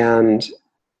 And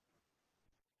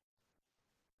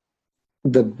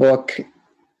the book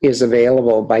is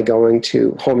available by going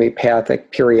to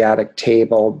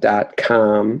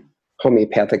homeopathicperiodictable.com,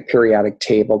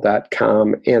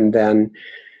 homeopathicperiodictable.com, and then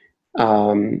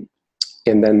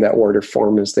the order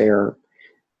form is there.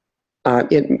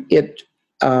 It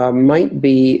might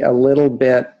be a little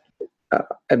bit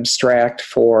abstract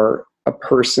for a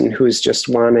person who's just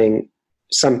wanting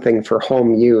something for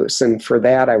home use, and for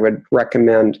that I would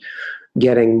recommend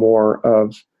getting more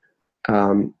of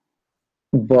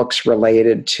books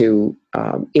related to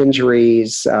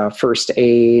injuries, first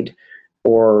aid,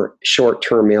 or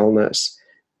short-term illness,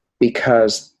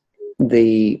 because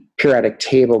the periodic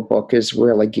table book is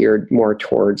really geared more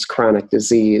towards chronic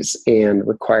disease and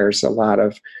requires a lot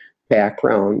of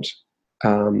background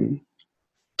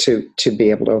to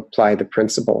be able to apply the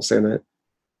principles in it.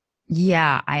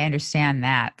 Yeah, I understand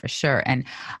that for sure. And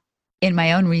in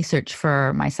my own research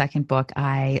for my second book,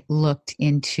 I looked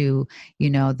into,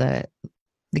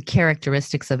 the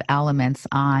characteristics of elements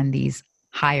on these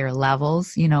higher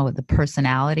levels, the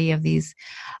personality of these,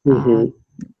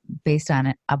 based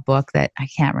on a book that I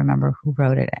can't remember who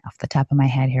wrote it off the top of my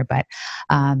head here, but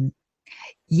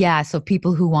so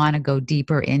people who want to go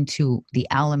deeper into the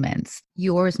elements,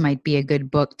 yours might be a good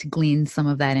book to glean some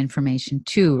of that information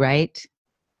too, right?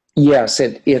 Yes,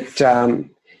 there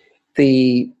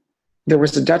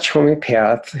was a Dutch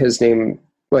homeopath,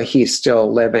 he's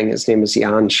still living, his name is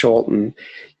Jan Scholten.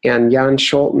 And Jan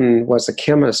Scholten was a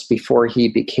chemist before he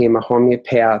became a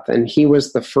homeopath, and he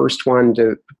was the first one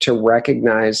to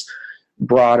recognize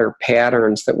broader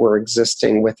patterns that were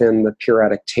existing within the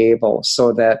periodic table,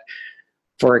 so that,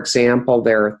 for example,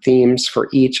 there are themes for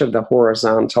each of the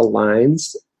horizontal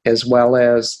lines, as well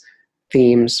as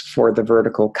themes for the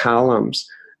vertical columns.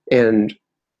 And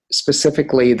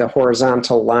specifically, the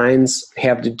horizontal lines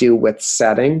have to do with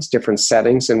settings, different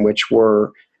settings in which we're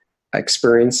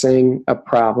experiencing a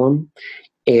problem.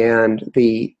 And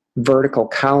the vertical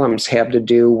columns have to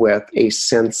do with a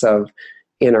sense of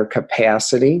inner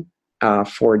capacity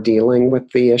for dealing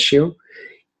with the issue.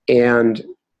 And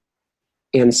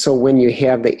so when you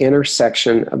have the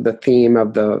intersection of the theme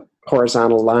of the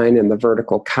horizontal line and the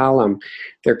vertical column,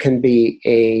 there can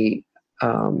be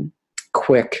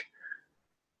quick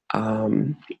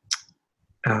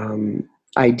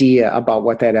idea about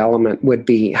what that element would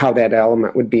be, how that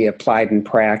element would be applied in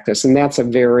practice. And that's a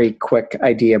very quick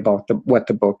idea about what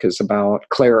the book is about,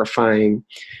 clarifying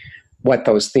what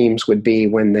those themes would be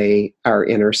when they are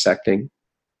intersecting.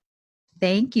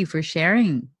 Thank you for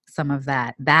sharing some of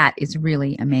that. That is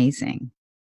really amazing.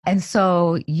 And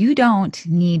so you don't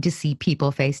need to see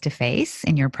people face to face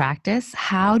in your practice.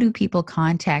 How do people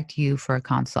contact you for a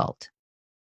consult?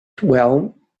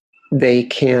 Well, they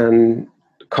can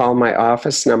call my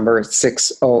office number at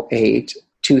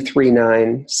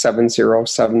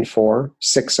 608-239-7074,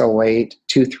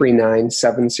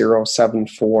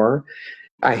 608-239-7074.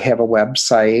 I have a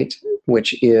website,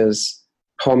 which is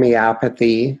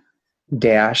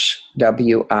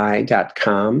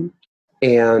homeopathy-wi.com,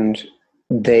 and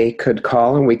they could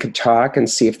call and we could talk and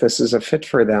see if this is a fit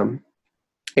for them.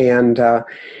 And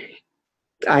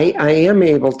I am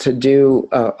able to do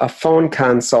a phone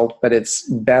consult, but it's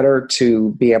better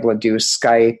to be able to do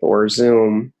Skype or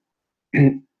Zoom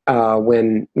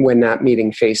when not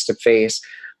meeting face-to-face.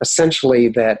 Essentially,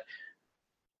 that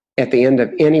at the end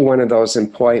of any one of those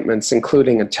appointments,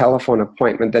 including a telephone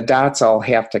appointment, the dots all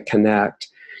have to connect.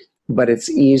 But it's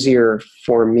easier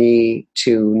for me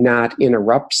to not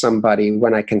interrupt somebody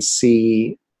when I can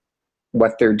see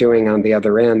what they're doing on the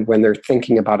other end. When they're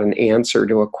thinking about an answer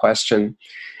to a question,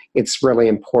 it's really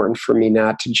important for me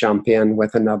not to jump in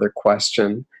with another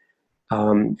question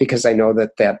because I know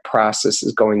that process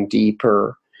is going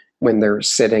deeper when they're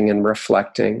sitting and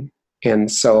reflecting. And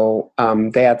so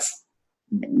that's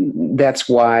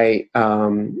why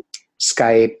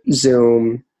Skype,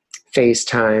 Zoom,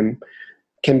 FaceTime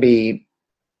can be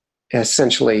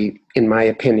essentially, in my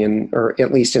opinion, or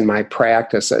at least in my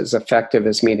practice, as effective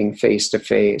as meeting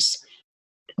face-to-face.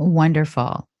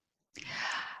 Wonderful.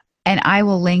 And I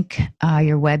will link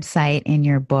your website and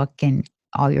your book and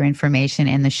all your information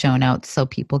in the show notes so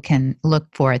people can look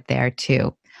for it there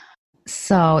too.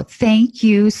 So thank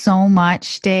you so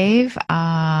much, Dave.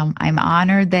 I'm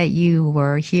honored that you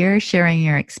were here sharing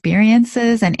your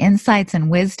experiences and insights and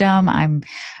wisdom. I'm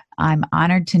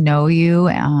honored to know you,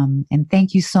 and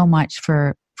thank you so much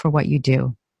for what you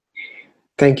do.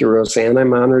 Thank you, Roseanne.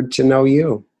 I'm honored to know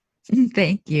you.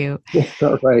 Thank you.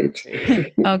 All right.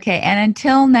 Okay, and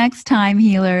until next time,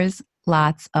 healers,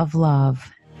 lots of love.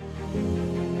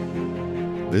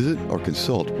 Visit or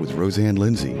consult with Roseanne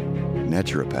Lindsay,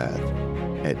 naturopath,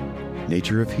 at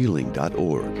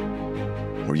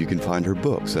natureofhealing.org, where you can find her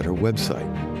books at her website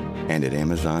and at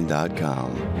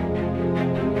amazon.com.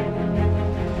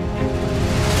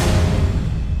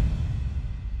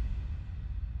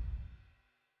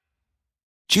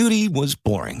 Judy was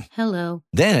boring. Hello.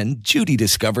 Then Judy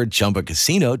discovered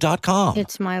ChumbaCasino.com.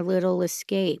 It's my little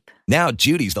escape. Now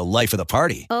Judy's the life of the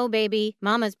party. Oh, baby,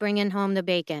 mama's bringing home the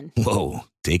bacon. Whoa,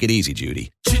 take it easy,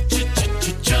 Judy.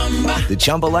 The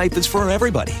Chumba life is for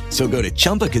everybody. So go to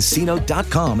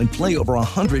ChumbaCasino.com and play over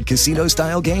 100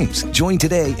 casino-style games. Join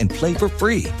today and play for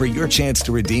free for your chance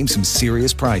to redeem some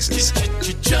serious prizes.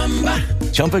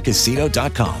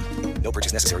 ChumbaCasino.com. No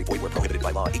purchase necessary. Void where prohibited by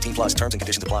law. 18+ terms and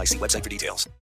conditions apply. See website for details.